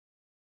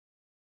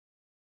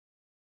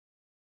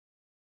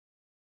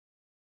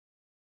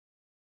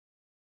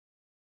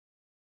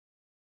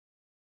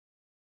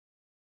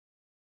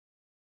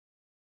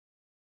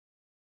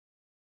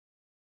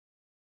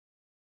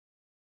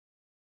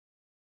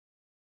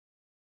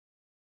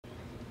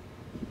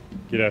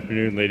Good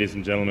afternoon, ladies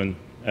and gentlemen.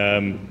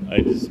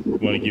 I just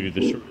want to give you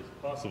the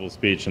shortest possible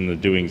speech on the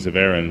doings of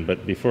ARIN,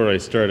 but before I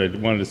start, I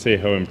wanted to say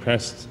how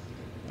impressed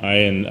I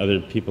and other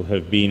people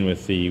have been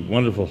with the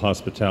wonderful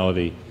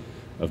hospitality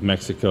of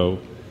Mexico.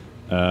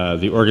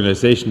 The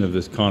organization of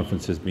this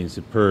conference has been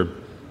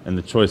superb, and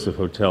the choice of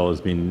hotel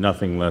has been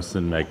nothing less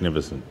than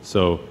magnificent.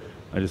 So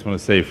I just want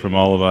to say from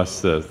all of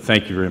us,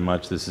 thank you very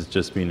much. This has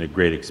just been a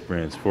great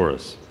experience for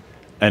us.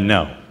 And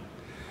now,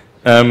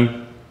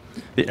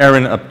 the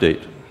ARIN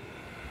update.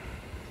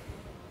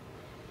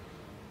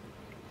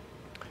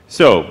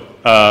 So,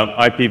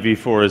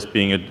 IPv4 is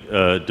being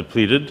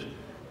depleted.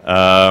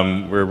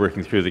 We're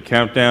working through the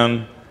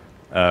countdown.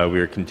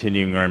 We are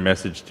continuing our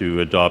message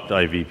to adopt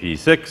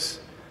IVP6,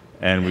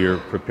 and we are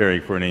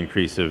preparing for an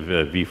increase of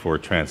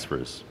v4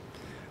 transfers.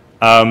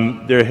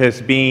 There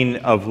has been,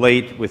 of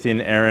late,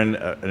 within ARIN,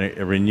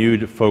 a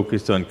renewed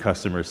focus on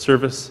customer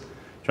service,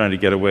 trying to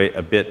get away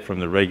a bit from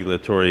the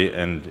regulatory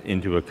and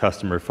into a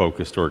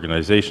customer-focused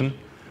organization.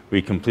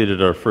 We completed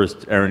our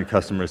first ARIN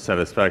customer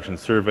satisfaction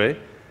survey,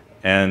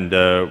 and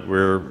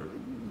we're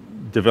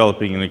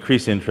developing an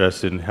increased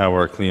interest in how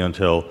our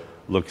clientele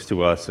looks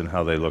to us and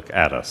how they look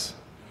at us.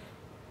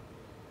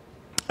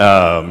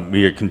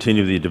 We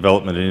continue the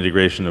development and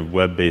integration of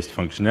web-based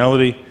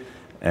functionality,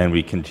 and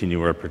we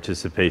continue our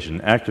participation,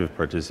 active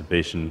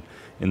participation,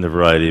 in the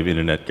variety of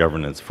internet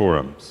governance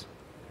forums.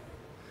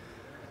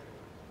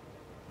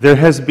 There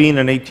has been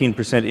an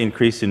 18%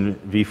 increase in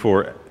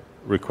v4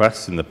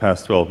 requests in the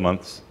past 12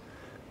 months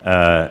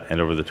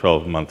and over the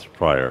 12 months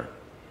prior.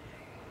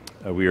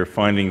 We are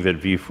finding that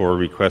v4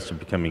 requests are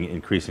becoming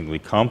increasingly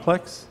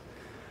complex.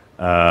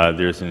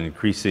 There's an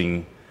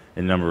increasing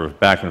number of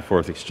back and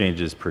forth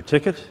exchanges per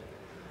ticket,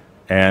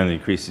 and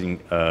increasing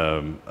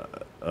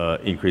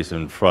increase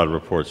in fraud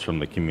reports from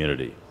the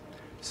community.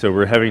 So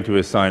we're having to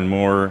assign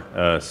more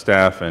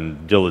staff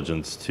and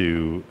diligence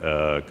to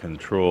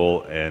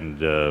control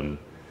and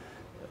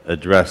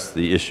address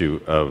the issue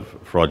of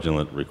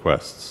fraudulent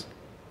requests.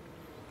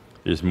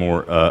 There's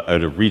more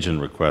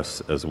out-of-region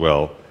requests as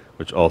well,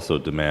 which also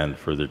demand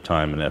further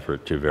time and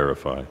effort to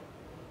verify.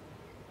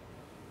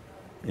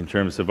 In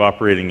terms of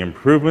operating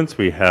improvements,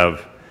 we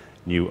have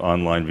new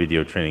online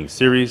video training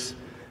series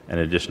and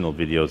additional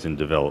videos in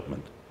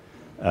development.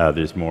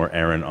 There's more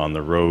ARIN on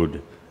the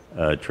road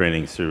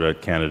trainings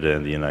throughout Canada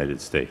and the United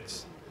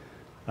States.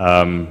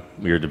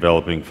 We are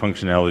developing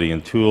functionality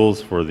and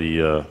tools for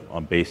the,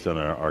 based on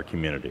our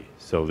community.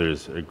 So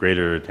there's a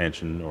greater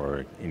attention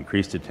or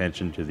increased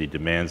attention to the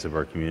demands of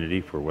our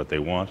community for what they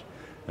want,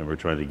 and we're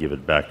trying to give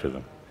it back to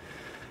them.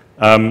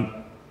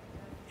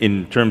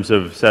 In terms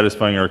of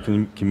satisfying our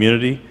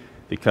community,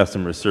 the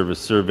customer service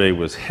survey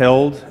was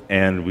held,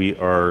 and we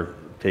are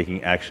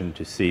taking action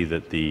to see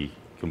that the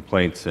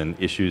complaints and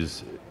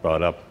issues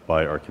brought up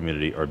by our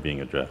community are being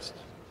addressed.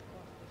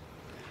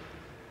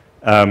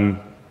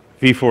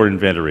 v4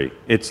 inventory,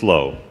 it's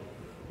low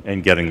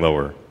and getting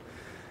lower.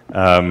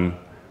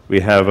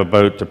 We have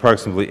about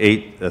approximately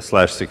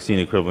 8/16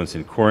 equivalents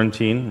in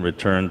quarantine,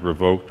 returned,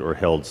 revoked, or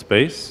held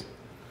space.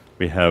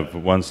 We have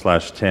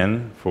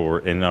 1/10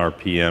 for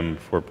NRPM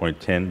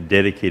 4.10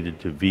 dedicated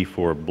to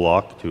v4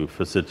 block to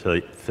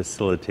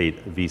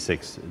facilitate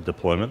v6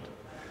 deployment.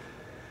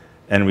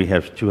 And we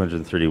have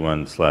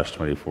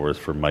 231/24s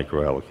for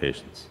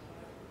micro-allocations.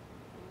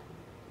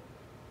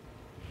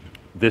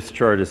 This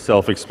chart is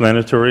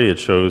self-explanatory. It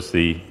shows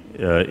the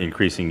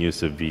increasing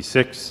use of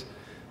v6,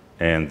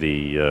 and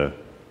the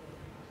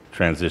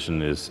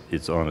transition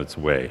it's on its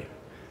way.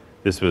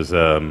 This was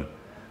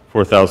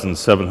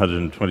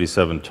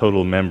 4,727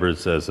 total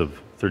members as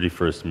of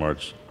 31st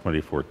March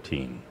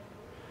 2014,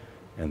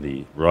 and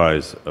the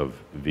rise of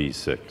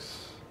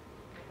v6,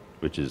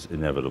 which is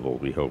inevitable,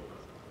 we hope.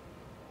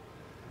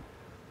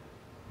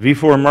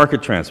 v4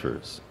 market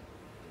transfers.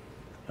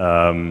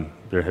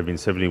 There have been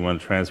 71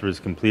 transfers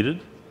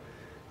completed,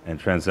 and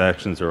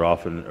transactions are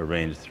often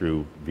arranged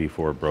through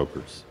v4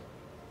 brokers.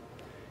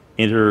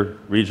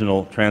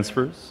 Inter-regional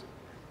transfers,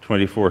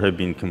 24 have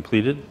been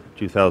completed,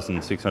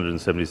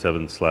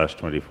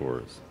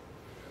 2,677/24s.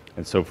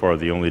 And so far,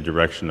 the only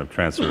direction of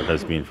transfer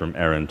has been from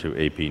ARIN to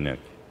APNIC.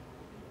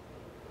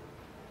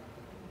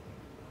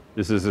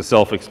 This is a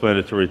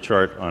self-explanatory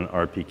chart on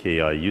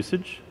RPKI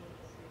usage,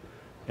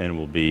 and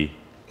will be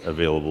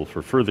available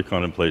for further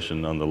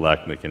contemplation on the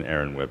LACNIC and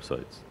ARIN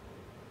websites.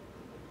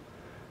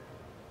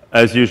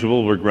 As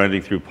usual, we're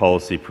grinding through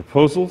policy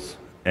proposals,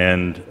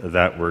 and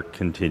that work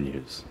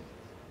continues.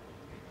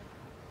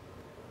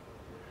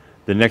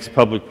 The next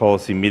public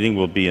policy meeting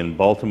will be in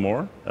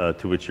Baltimore,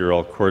 to which you're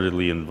all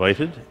cordially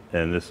invited,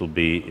 and this will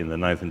be in the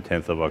 9th and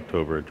 10th of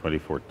October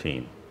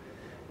 2014.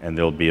 And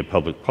there will be a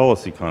public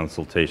policy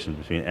consultation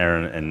between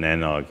ARIN and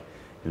NANOG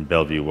in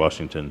Bellevue,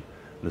 Washington,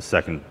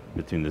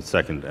 between the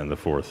 2nd and the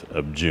 4th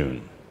of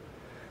June.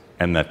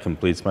 And that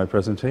completes my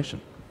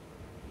presentation.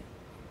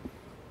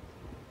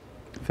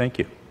 Thank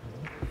you.